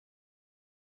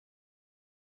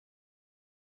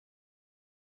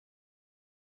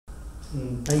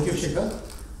Thank you, Shikhar,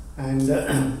 and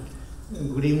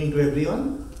good evening to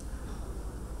everyone.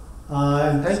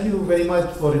 And thank you very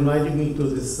much for inviting me to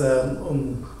this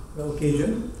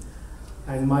occasion.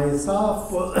 And my staff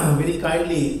very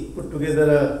kindly put together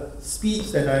a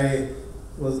speech that I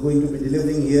was going to be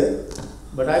delivering here.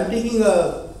 But I'm taking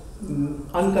a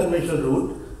unconventional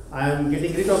route. I am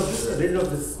getting rid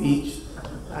of this speech,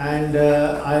 and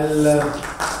I'll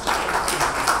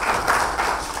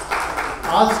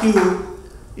ask you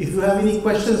if you have any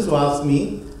questions to ask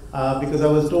me, because I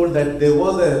was told that there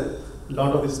was a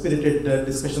lot of spirited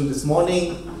discussion this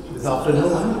morning, this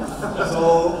afternoon.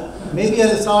 So maybe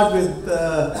I'll start with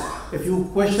a few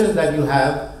questions that you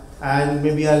have, and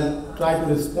maybe I'll try to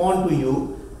respond to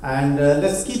you. And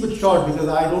let's keep it short, because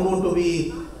I don't want to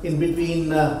be in between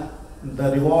the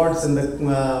rewards and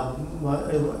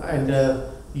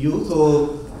you.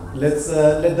 So let's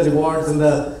let the rewards and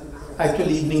the actual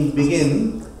evening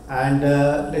begin. And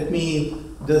let me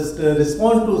just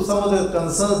respond to some of the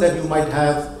concerns that you might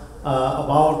have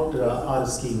about our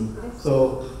scheme.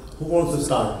 So who wants to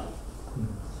start?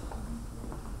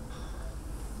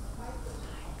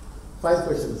 5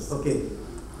 questions, okay.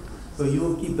 So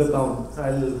you keep the count.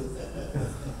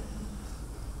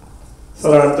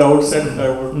 So at the outset, I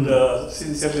would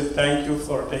sincerely thank you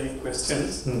for taking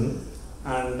questions.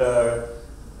 And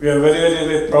we are very,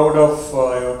 very proud of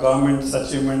your government's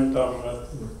achievement or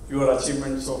your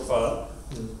achievement so far.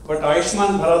 But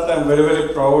Ayushman Bharat, I am very,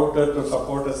 very proud to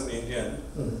support as an Indian.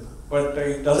 But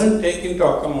it doesn't take into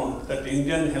account that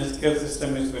Indian healthcare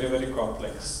system is very, very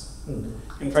complex.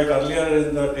 In fact, earlier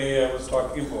in the day I was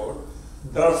talking about,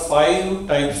 there are 5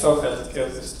 types of healthcare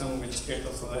system which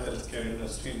caters to the healthcare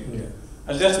industry in India.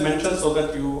 I'll just mention so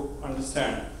that you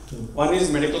understand. One is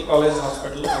medical college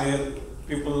hospital, where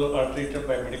people are treated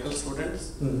by medical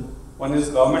students. One is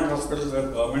government hospitals, where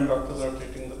government doctors are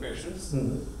treating the patients.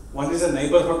 One is a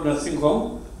neighborhood nursing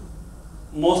home.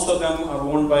 Most of them are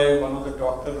owned by one of the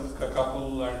doctor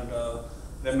couple, and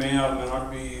they may or may not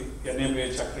be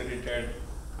NABH accredited,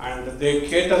 and they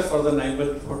cater for the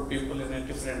neighborhood people in a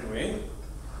different way.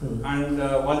 And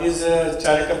one is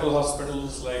charitable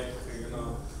hospitals like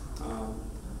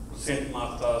Saint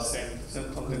Martha, Saint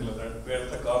something like that, where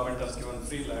the government has given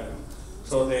free land,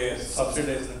 so they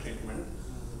subsidize the treatment.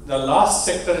 The last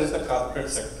sector is the corporate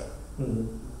sector.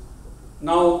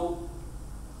 Now,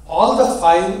 all the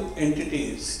 5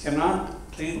 entities cannot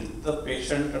treat the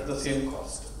patient at the same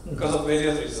cost because of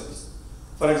various reasons.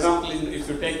 For example, if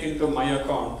you take into my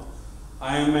account,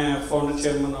 I am a founder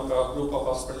chairman of a group of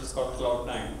hospitals called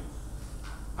Cloud9,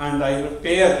 and I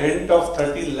pay a rent of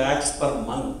 30 lakhs per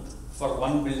month for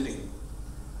one building,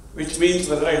 which means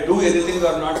whether I do anything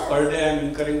or not, per day I am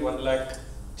incurring 1 lakh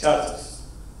charges.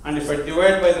 And if I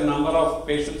divide by the number of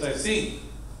patients I see,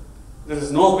 there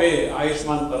is no way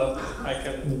Ayushman Bharat I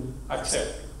can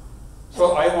accept.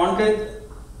 So I wanted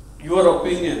your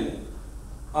opinion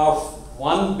of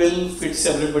one bill fits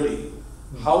everybody.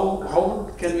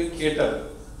 How can we cater?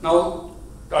 Now,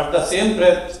 at the same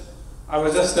breath, I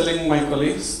was just telling my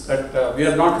colleagues that we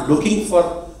are not looking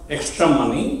for extra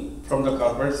money from the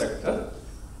corporate sector,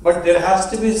 but there has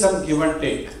to be some give and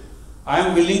take. I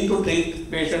am willing to treat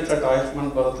patients at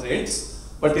Ayushman Bharat rates,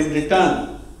 but in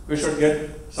return, we should get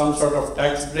some sort of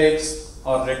tax breaks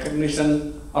or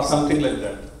recognition or something like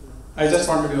that. I just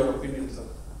wanted your opinion, sir.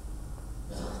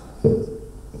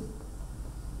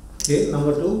 Okay,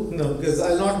 number 2. No, because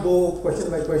I'll not go question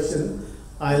by question.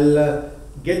 I'll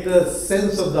get the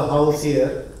sense of the house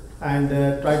here and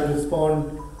try to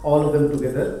respond all of them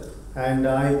together. And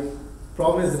I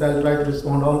promise that I'll try to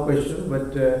respond all questions,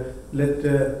 but let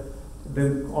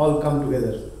them all come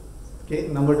together. Okay,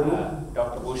 number 2.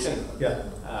 Dr. Bhushan. Yeah.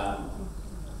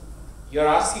 You're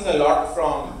asking a lot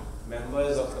from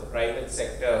members of the private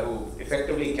sector who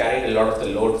effectively carried a lot of the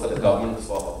load for the government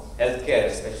for healthcare,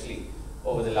 especially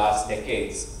over the last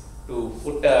decades, to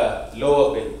foot a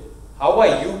lower bill. How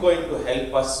are you going to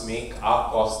help us make our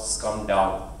costs come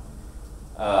down?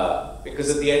 Because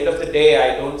at the end of the day,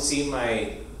 I don't see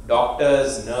my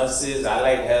doctors, nurses,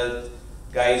 allied health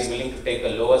guys willing to take a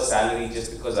lower salary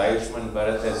just because Ayushman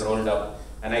Bharat has rolled up.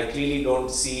 And I clearly don't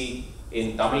see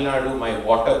in Tamil Nadu my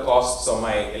water costs or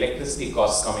my electricity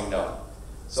costs coming down.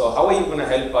 So how are you going to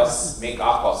help us make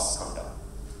our costs come down?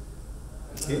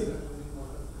 Okay.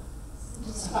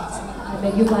 I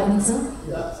beg your pardon, sir.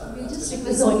 Yeah. We just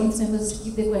request audience members to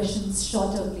keep their questions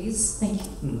shorter, please. Thank you.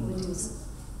 Over to you, sir.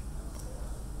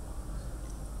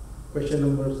 Question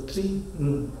number 3.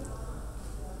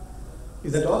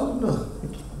 Is that all? No.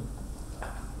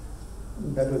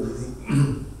 That was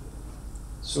easy.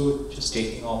 So just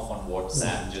taking off on what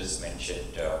Sam just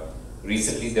mentioned,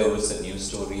 recently there was a news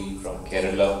story from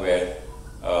Kerala where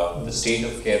the state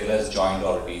of Kerala has joined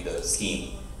already the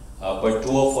scheme. But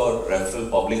two of our referral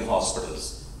public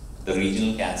hospitals, the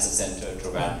Regional Cancer Center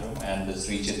Trivandrum and the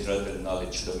Sri Chitra Tirunal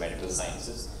Institute of Medical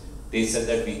Sciences, they said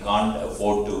that we can't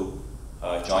afford to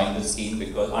join the scheme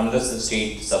because unless the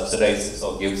state subsidizes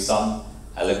or gives some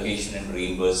allocation and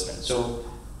reimbursement. So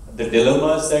the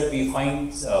dilemmas that we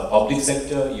find public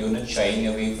sector units shying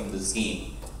away from the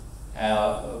scheme,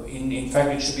 in fact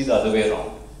it should be the other way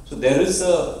around. So there is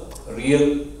a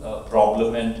real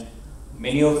problem, and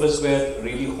many of us were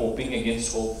really hoping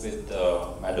against hope with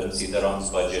Madam Sitaram's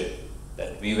budget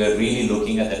that we were really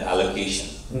looking at that allocation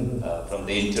from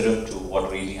the interim to what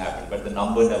really happened, but the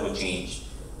number never changed.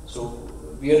 So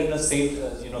we are in a state,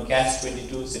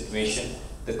 catch-22 situation.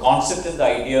 The concept and the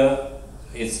idea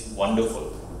is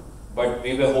wonderful, but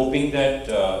we were hoping that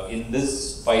in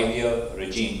this 5-year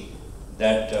regime,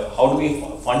 that how do we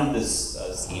fund this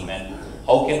scheme, and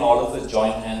how can all of us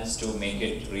join hands to make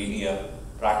it really a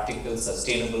practical,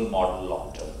 sustainable model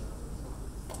long term?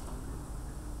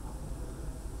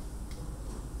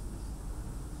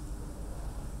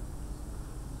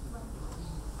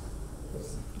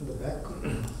 In the back.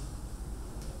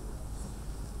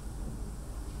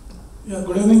 Yeah,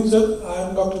 good evening, sir. I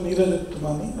am Dr. Neeraj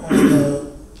Uttamani. I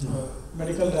am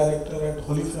medical director at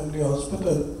Holy Family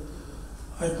Hospital.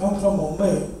 I come from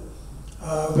Mumbai,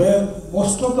 where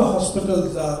most of the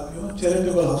hospitals are,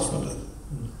 charitable hospitals.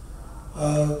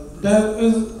 There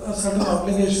is a certain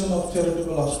obligation of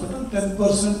charitable hospital.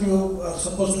 10% you are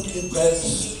supposed to keep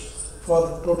beds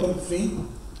for total free,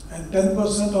 and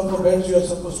 10% of the beds you are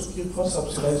supposed to keep for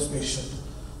subsidized patient.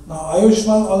 Now,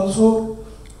 Ayushman also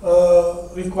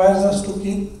requires us to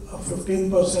keep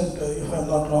 15%, if I am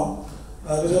not wrong,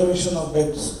 reservation of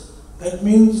beds. That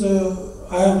means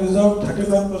I have reserved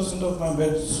 35% of my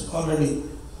beds already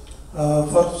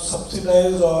for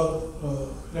subsidized or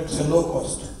let's say low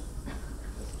cost.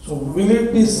 So will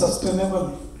it be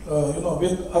sustainable,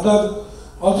 with other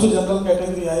also general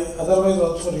category I otherwise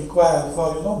also require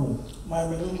for, my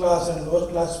middle class and lower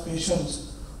class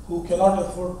patients who cannot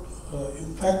afford.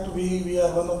 In fact, we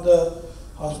are one of the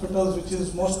hospitals which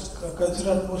is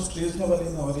considered most reasonable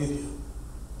in our area.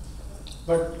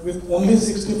 But with only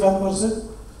 65%,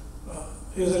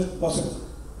 is it possible?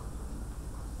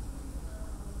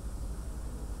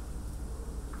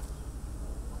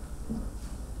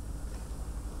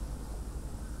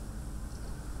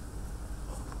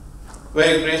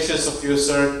 Very gracious of you,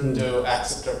 sir, to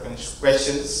accept our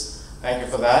questions. Thank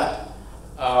you for that.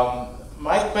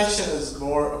 My question is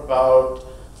more about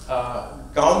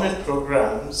government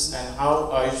programs and how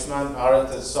Ayushman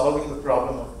Bharat is solving the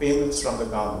problem of payments from the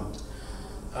government.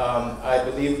 I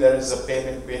believe there is a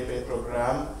payment gateway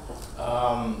program,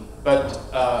 but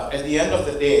at the end of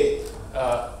the day,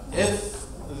 if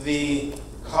the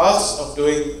cost of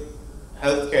doing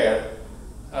healthcare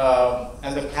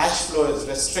and the cash flow is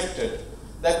restricted,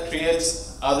 that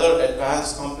creates other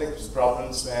advanced complex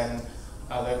problems when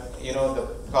the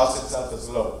cost itself is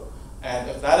low. And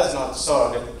if that is not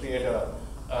solved, it will create a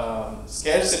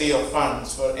scarcity of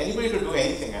funds for anybody to do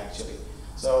anything actually.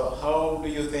 So how do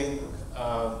you think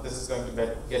this is going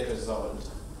to get resolved?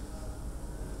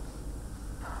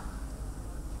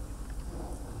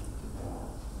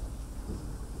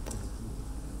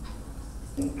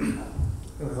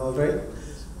 All right.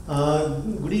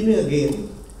 Good evening again.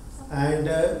 And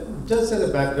just as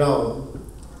a background,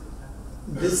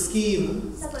 this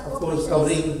scheme, of course,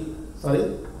 covering. Sorry.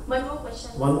 One more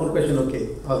question. One more question. Okay.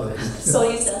 All right.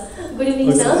 Sorry, sir. Good evening,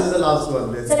 Okay, sir. this is the last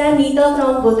one. Let's Sir, I am Neeta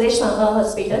from Godrej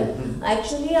Hospital.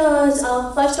 Actually,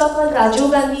 first of all,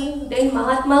 Rajiv Gandhi, then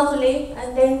Mahatma Phule,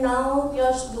 and then now we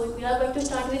are going to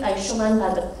start with Ayushman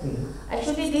Bharat.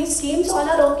 Actually, these schemes all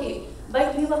are okay,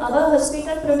 but our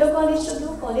hospital protocol is to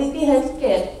give quality health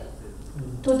care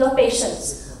to the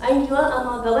patients. And your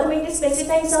government is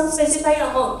specifying some specified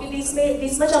amount.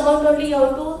 This much amount only you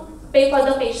have to pay for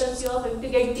the patients, you are going to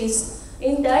get this.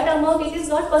 In that amount, it is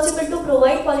not possible to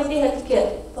provide quality health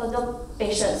care for the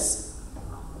patients.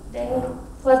 Then,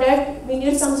 for that, we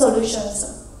need some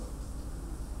solutions.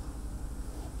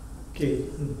 Okay.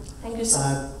 Thank you,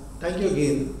 sir. Thank you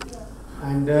again.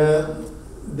 And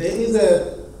there is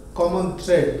a common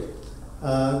thread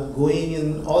going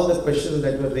in all the questions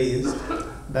that were raised.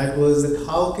 That was that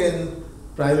how can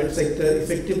private sector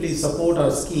effectively support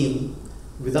our scheme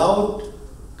without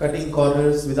cutting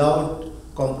corners, without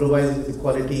compromising the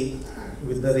quality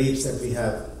with the rates that we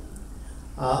have.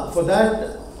 For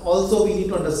that, also we need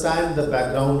to understand the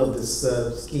background of this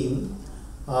scheme.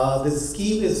 This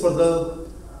scheme is for the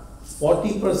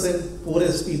 40%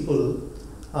 poorest people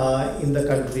in the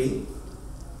country,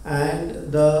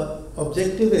 and the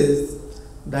objective is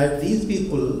that these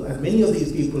people, and many of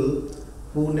these people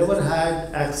who never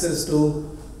had access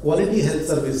to quality health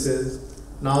services,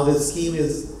 now the scheme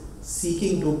is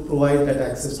seeking to provide that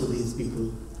access to these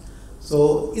people.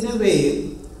 So in a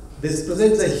way, this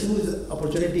presents a huge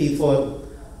opportunity for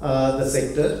the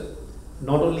sector,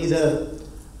 not only the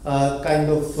kind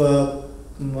of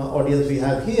audience we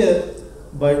have here,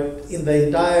 but in the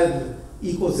entire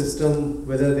ecosystem,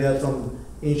 whether they are from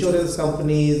insurance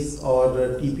companies or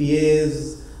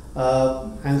TPAs,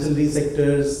 ancillary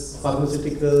sectors,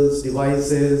 pharmaceuticals,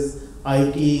 devices,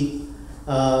 IT,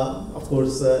 of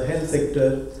course, health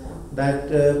sector,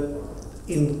 that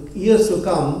in years to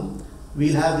come,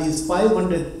 we'll have these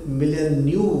 500 million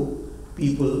new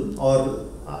people, or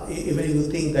even if you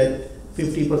think that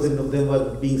 50% of them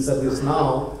are being serviced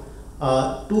now,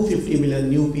 250 million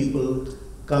new people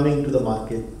coming to the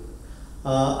market.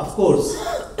 Of course,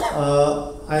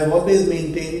 I have always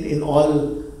maintained in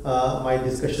all my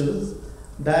discussions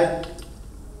that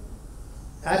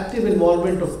active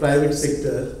involvement of private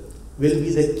sector will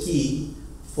be the key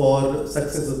for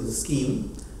success of the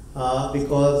scheme,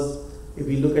 because if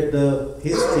we look at the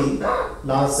history,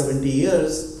 last 70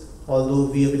 years, although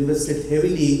we have invested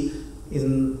heavily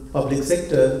in public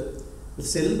sector,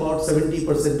 still about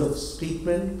 70% of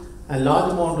treatment and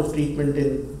large amount of treatment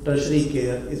in tertiary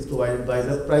care is provided by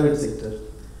the private sector.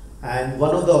 And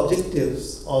one of the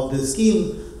objectives of this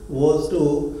scheme was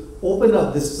to open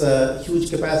up this huge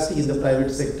capacity in the private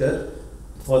sector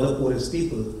for the poorest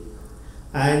people.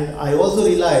 And I also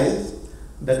realized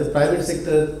that the private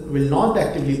sector will not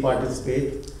actively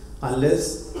participate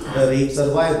unless the rates are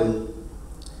viable.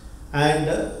 And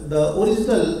the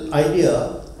original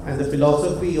idea and the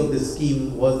philosophy of this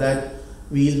scheme was that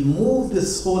we'll move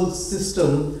this whole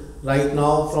system right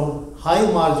now from high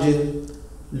margin,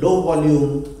 low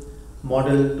volume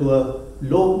model to a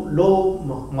low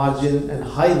margin and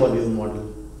high volume model.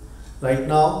 Right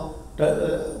now,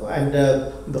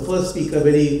 the first speaker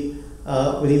very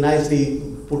nicely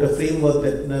put a framework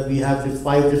that we have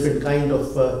 5 different kind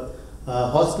of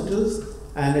hospitals,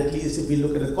 and at least if we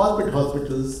look at the corporate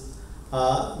hospitals,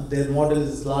 their model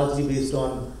is largely based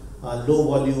on low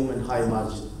volume and high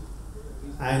margin.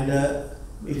 And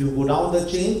if you go down the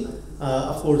chain,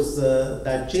 of course,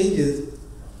 that changes.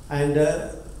 And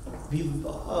we've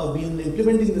been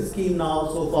implementing the scheme now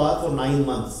so far for 9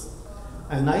 months.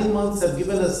 And 9 months have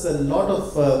given us a lot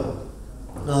of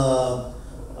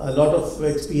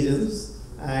experience.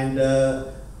 And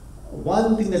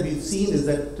one thing that we've seen is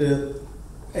that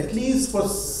at least for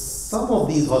some of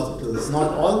these hospitals,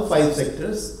 not all 5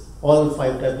 sectors, all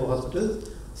 5 type of hospitals,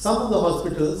 some of the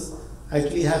hospitals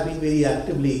actually have been very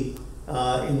actively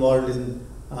involved in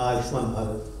Ayushman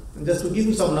Bharat. And just to give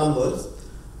you some numbers,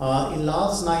 in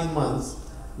last 9 months,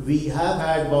 we have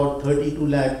had about 32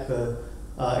 lakh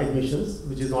admissions,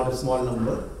 which is not a small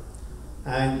number.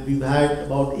 And we've had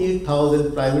about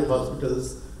 8,000 private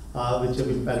hospitals which have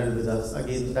been paneled with us.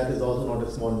 Again, that is also not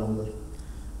a small number.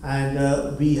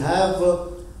 And we have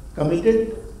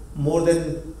committed more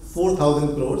than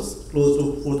 4,000 crores, close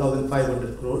to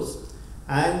 4,500 crores.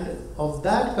 And of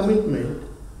that commitment,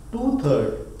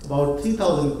 2/3, about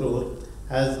 3,000 crore,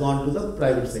 has gone to the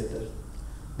private sector.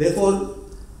 Therefore,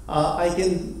 I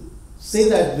can say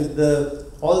that with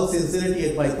all sincerity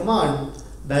at my command,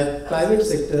 that private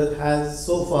sector has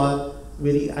so far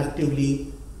very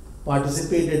actively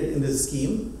participated in this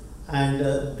scheme, and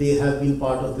they have been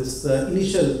part of this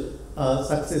initial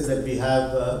success that we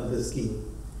have with the scheme.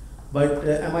 But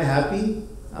am I happy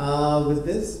with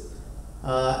this?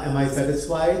 Am I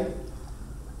satisfied?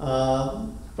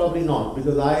 Probably not,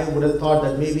 because I would have thought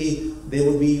that maybe there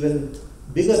would be even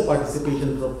bigger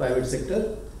participation from private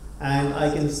sector, and I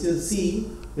can still see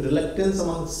reluctance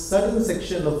among certain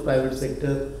section of private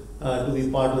sector to be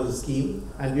part of the scheme,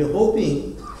 and we are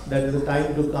hoping that in the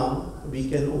time to come we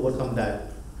can overcome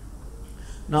that.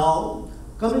 Now,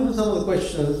 coming to some of the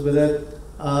questions, whether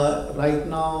right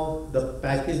now the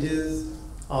packages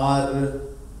are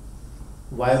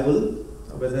viable,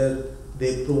 whether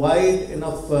they provide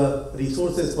enough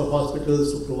resources for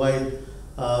hospitals to provide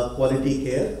quality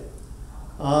care.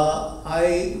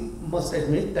 I must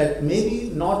admit that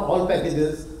maybe not all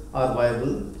packages are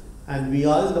viable, and we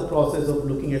are in the process of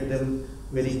looking at them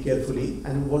very carefully.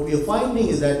 And what we are finding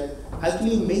is that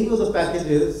actually many of the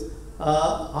packages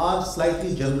are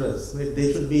slightly generous.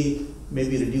 They should be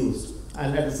maybe reduced.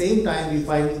 And at the same time, we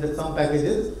find that some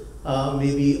packages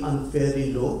may be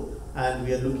unfairly low, and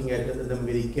we are looking at them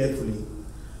very carefully.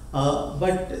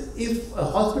 But if a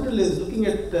hospital is looking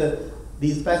at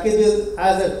these packages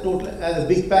as a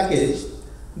big package,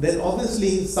 then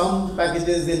obviously some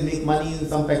packages they'll make money, in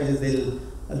some packages they'll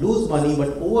lose money, but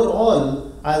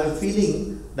overall I have a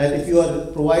feeling that if you are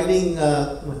providing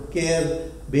care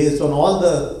based on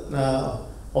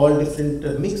all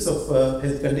different mix of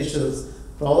health conditions,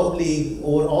 probably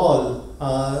overall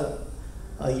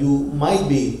you might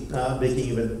be breaking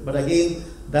even. But again,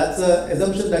 that's an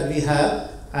assumption that we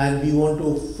have, and we want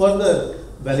to further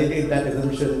validate that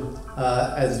assumption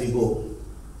as we go.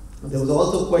 There was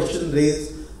also a question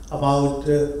raised about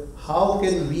how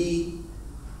can we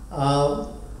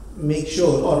make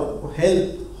sure or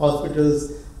help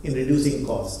hospitals in reducing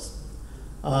costs.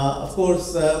 Of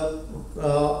course,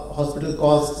 hospital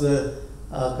costs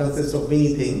consist of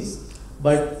many things,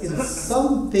 but in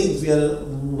some things we are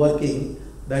working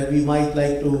that we might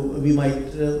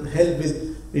help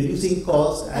with reducing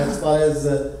costs as far as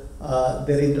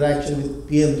their interaction with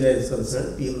PMJ is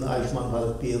concerned, Ayushman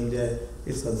Bharat PMJ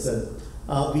is concerned.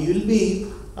 We will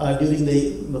be during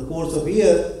the course of a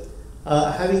year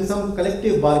having some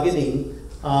collective bargaining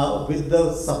with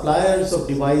the suppliers of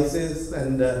devices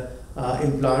and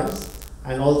implants,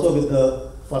 and also with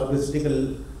the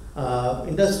pharmaceutical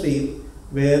industry,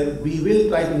 where we will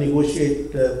try to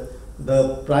negotiate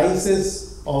the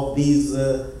prices of these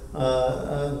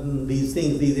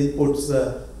things, these inputs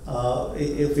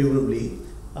favorably.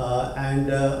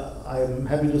 And I am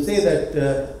happy to say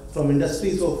that from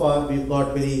industry so far we've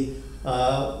got very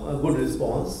good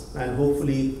response, and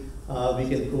hopefully we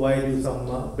can provide you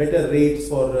some better rates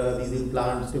for these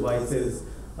implants, devices,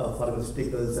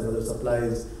 pharmaceuticals and other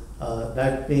supplies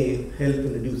that may help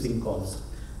in reducing costs.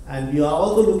 And we are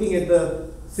also looking at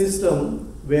the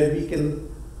system where we can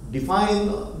define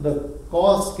the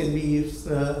cost can be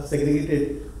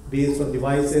segregated based on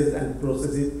devices and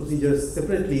procedures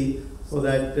separately, so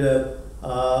that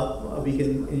we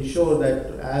can ensure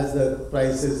that as the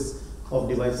prices of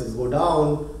devices go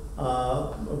down,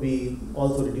 we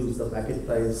also reduce the package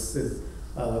prices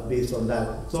based on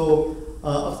that. So,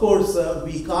 of course,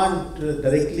 we can't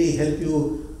directly help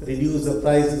you reduce the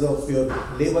prices of your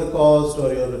labor cost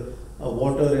or your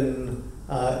water and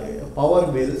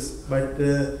power bills, but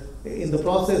in the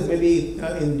process, maybe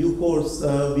in due course,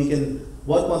 we can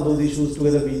work on those issues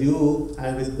together with you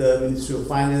and with the Ministry of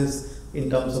Finance in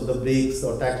terms of the breaks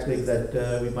or tax breaks that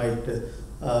we might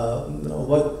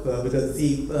work, because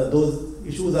see, those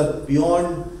issues are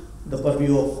beyond the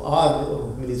purview of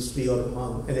our ministry or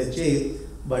NHA,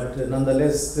 but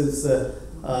nonetheless, since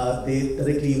they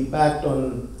directly impact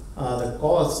on the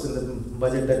cost and the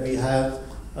budget that we have,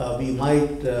 we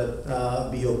might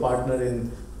be your partner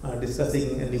in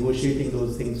discussing and negotiating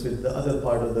those things with the other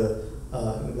part of the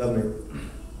government.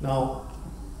 Now,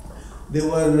 there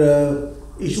were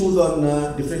issues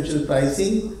on differential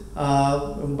pricing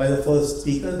by the first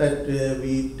speaker, that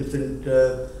different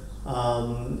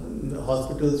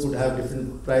hospitals would have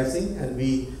different pricing, and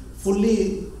we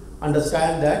fully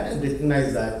understand that and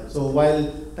recognize that. So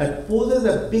while that poses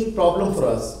a big problem for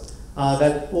us,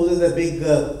 that poses a big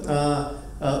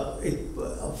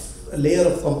layer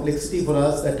of complexity for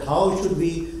us, that how should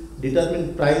we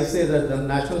determine prices at the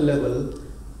national level,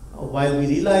 while we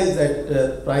realize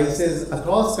that prices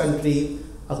across country,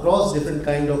 across different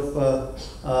kind of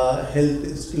health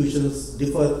institutions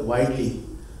differ widely.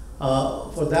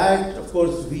 For that, of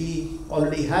course, we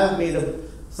already have made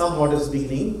some modest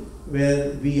beginning,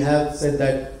 where we have said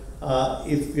that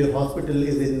if your hospital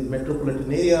is in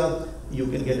metropolitan area, you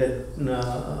can get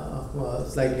a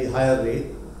slightly higher rate.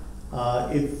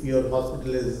 If your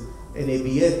hospital is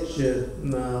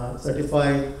NABH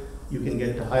certified, you can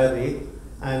get a higher rate.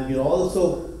 And we are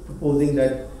also proposing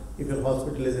that if your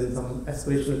hospital is in some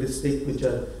aspirational district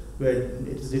where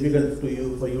it's difficult for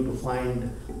you to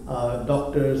find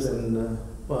doctors and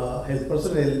health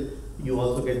personnel, you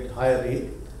also get higher rate.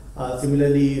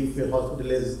 Similarly, if your hospital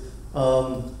is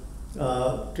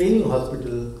training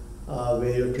hospital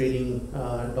where you're training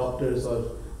doctors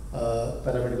or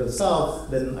paramedical staff,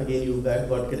 then again you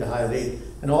get a higher rate.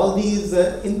 And all these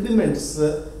increments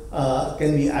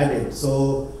can be added.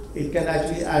 So it can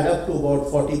actually add up to about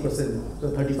 40%, so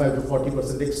 35 to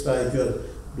 40% extra if you're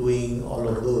doing all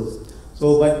of those.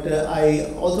 So, but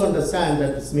I also understand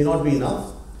that this may not be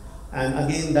enough. And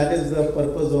again, that is the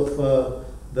purpose of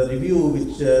the review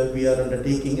which we are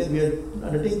undertaking. And we are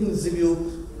undertaking this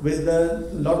review with a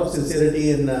lot of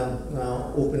sincerity and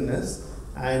openness.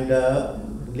 And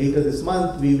later this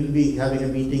month, we will be having a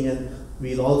meeting, and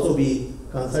we'll also be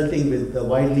consulting with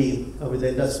widely with the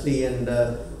industry and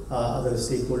other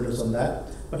stakeholders on that.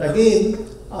 But again,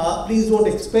 please don't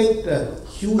expect a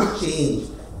huge change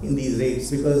in these rates,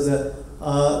 because there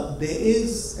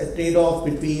is a trade-off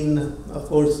between, of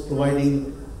course,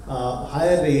 providing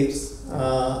higher rates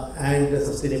and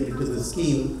sustainability to the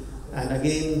scheme. And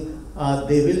again,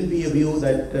 there will be a view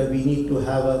that we need to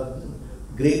have a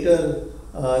greater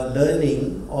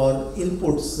learning or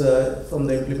inputs from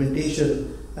the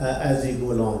implementation as we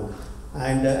go along.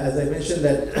 And as I mentioned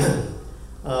that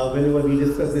whenever we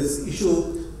discuss this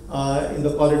issue in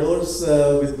the corridors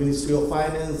with Ministry of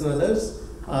Finance and others,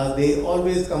 they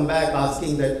always come back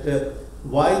asking that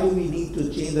why do we need to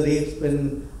change the rates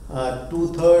when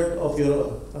 2/3 of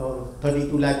your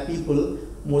 32 lakh people,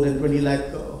 more than 20 lakh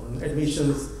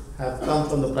admissions have come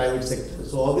from the private sector.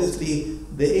 So obviously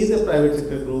there is a private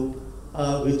sector group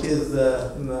which is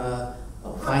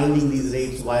finding these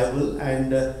rates viable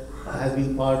and has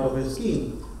been part of a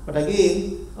scheme. But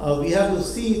again, we have to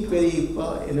see it very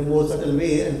in a more subtle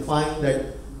way and find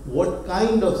that what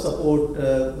kind of support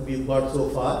we've got so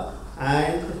far,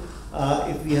 and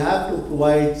if we have to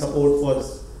provide support for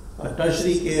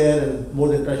tertiary care and more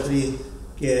than tertiary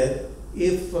care,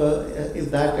 if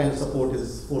that kind of support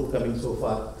is forthcoming so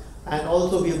far. And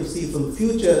also we have to see from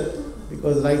future,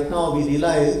 because right now we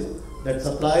realize that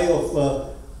supply of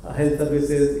health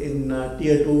services in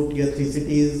tier 2, tier 3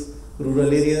 cities, rural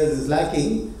areas is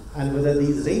lacking, and whether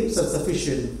these rates are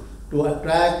sufficient to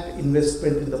attract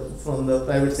investment from the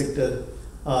private sector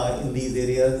in these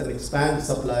areas and expand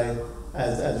supply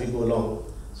as we go along.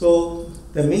 So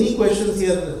there are many questions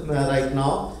here right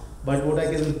now, but what I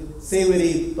can say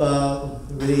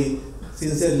very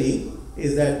sincerely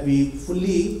is that we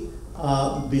fully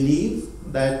believe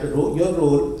that your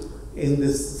role in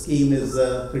this scheme is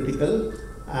critical,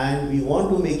 and we want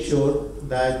to make sure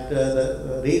that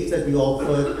the rates that we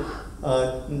offer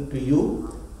to you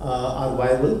are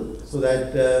viable, so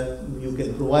that you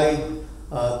can provide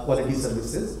quality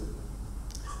services.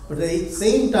 But at the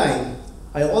same time,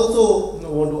 I also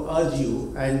want to urge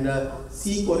you and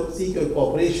seek your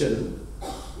cooperation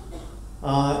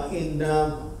in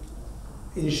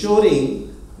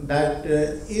ensuring that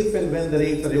if and when the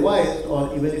rates are revised,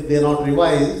 or even if they are not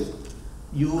revised,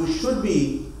 you should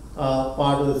be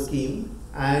part of the scheme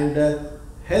and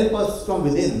help us from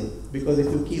within. Because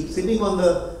if you keep sitting on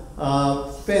the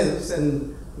fence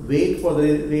and wait for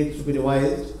the rates to be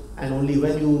revised, and only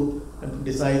when you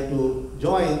decide to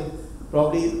join,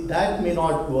 probably that may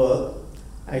not work.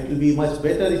 It will be much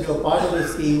better if you are part of the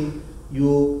scheme,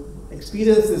 you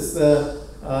experience this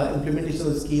implementation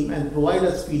of the scheme and provide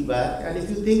us feedback. And if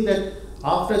you think that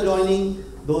after joining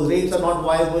those rates are not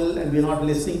viable and we are not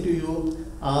listening to you,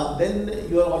 then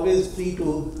you are always free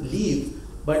to leave.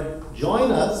 But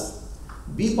join us,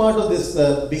 be part of this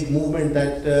big movement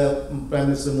that Prime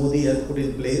Minister Modi has put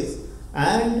in place,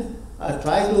 and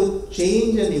try to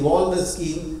change and evolve the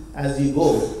scheme as we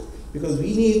go. Because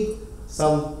we need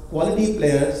some quality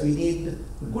players, we need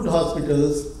good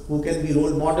hospitals who can be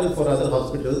role model for other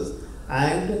hospitals,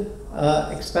 and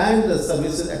expand the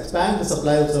services, expand the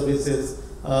supply of services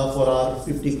for our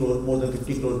 50 crore, more than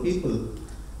 50 crore people.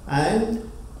 And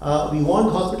we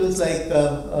want hospitals like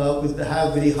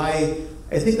have very high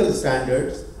ethical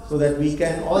standards, so that we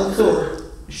can also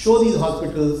show these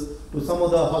hospitals to some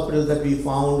of the hospitals that we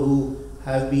found who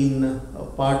have been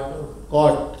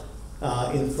caught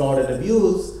in fraud and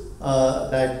abuse,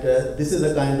 that this is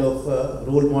the kind of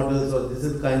role models, or this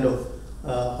is the kind of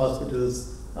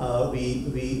hospitals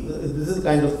this is the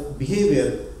kind of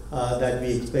behavior that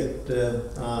we expect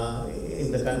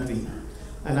in the country.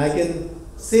 And I can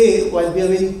say, while we are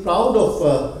very proud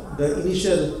of the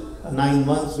initial 9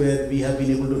 months where we have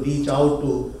been able to reach out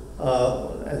to,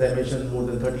 as I mentioned, more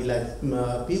than 30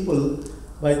 lakh people,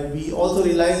 but we also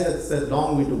realize that's a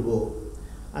long way to go.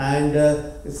 And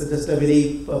it's just a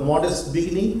very modest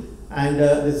beginning, and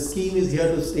the scheme is here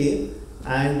to stay.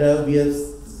 And we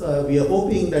are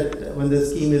hoping that when the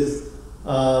scheme is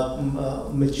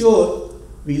mature,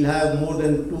 we'll have more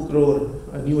than 2 crore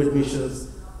new admissions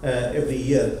every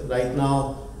year. Right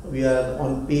now, we are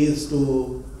on pace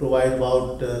to provide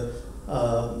about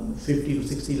 50 to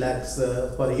 60 lakhs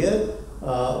per year,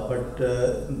 but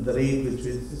the rate which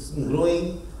is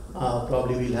growing,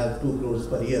 probably we'll have 2 crores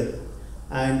per year.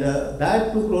 And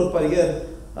that 2 crore per year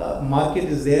market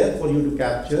is there for you to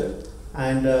capture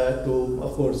and to,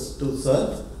 of course, to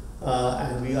serve.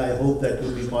 And I hope that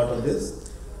you'll be part of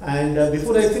this. And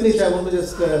before I finish, I want to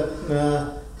just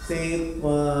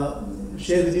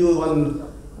share with you one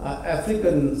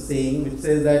African saying, which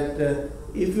says that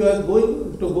if you are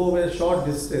going to go a short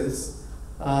distance,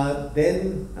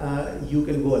 then you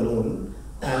can go alone.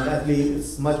 And actually,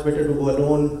 it's much better to go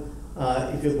alone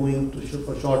if you're going to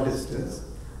for short distance.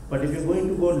 But if you're going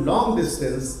to go long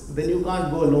distance, then you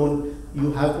can't go alone.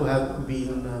 You have to have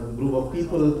been a group of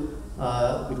people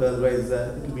because otherwise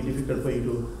it will be difficult for you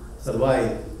to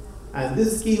survive. And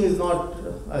this scheme is not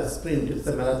a sprint, it's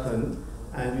a marathon.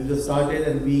 And we just started,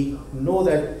 and we know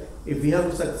that if we have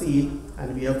to succeed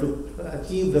and we have to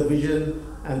achieve the vision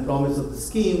and promise of the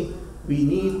scheme, we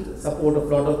need support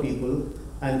of a lot of people,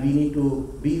 and we need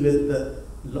to be with a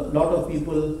lot of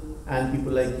people and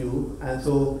people like you. And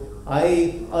so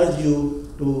I urge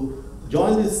you to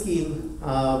join this scheme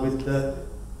with a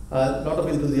lot of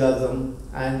enthusiasm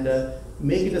and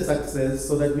make it a success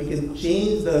so that we can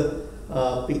change the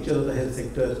picture of the health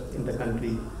sector in the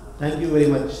country. Thank you very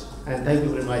much, and thank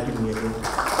you for inviting me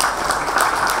again.